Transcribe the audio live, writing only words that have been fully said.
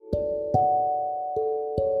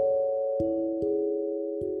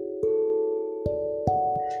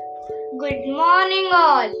Good morning,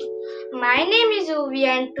 all. My name is Uvi,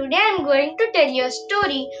 and today I am going to tell you a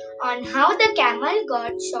story on how the camel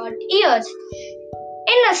got short ears.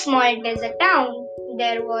 In a small desert town,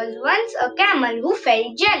 there was once a camel who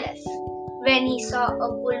felt jealous when he saw a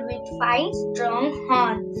bull with fine, strong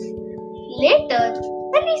horns. Later,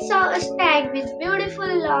 when he saw a stag with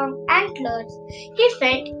beautiful long antlers, he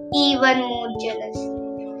felt even more jealous.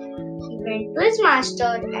 He went to his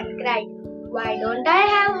master and cried, "Why don't I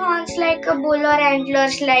have horns like a bull or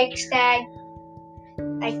antlers like stag?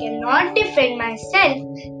 I cannot defend myself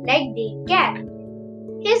like they can."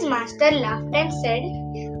 His master laughed and said,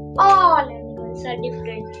 "All animals are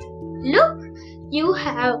different. Look, you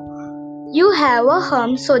have a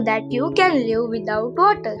hump so that you can live without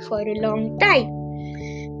water for a long time.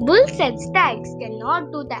 Bulls and stags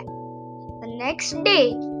cannot do that." The next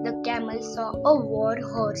day, the camel saw a war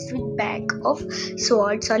horse with bag of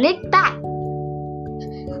swords on its back.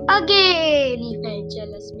 Again, he felt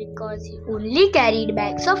jealous because he only carried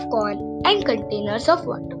bags of corn and containers of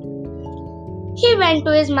water. He went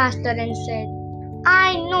to his master and said,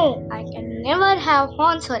 "I know I can never have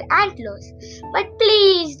horns or antlers, but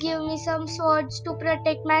please give me some swords to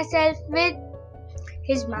protect myself with."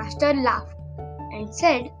 His master laughed and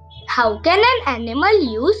said, "How can an animal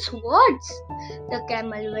use swords?" The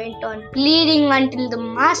camel went on pleading until the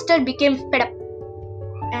master became fed up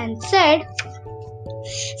and said,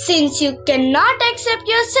 "Since you cannot accept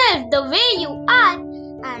yourself the way you are,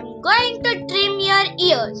 I am going to trim your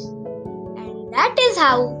ears." And that is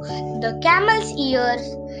how the camel's ears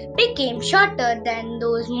became shorter than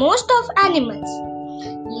those most of animals,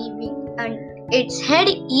 leaving its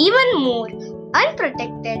head even more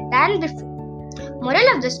unprotected than before.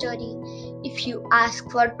 Moral of the story: if you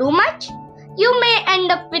ask for too much, you may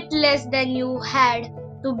end up with less than you had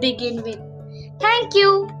to begin with. Thank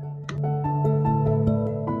you.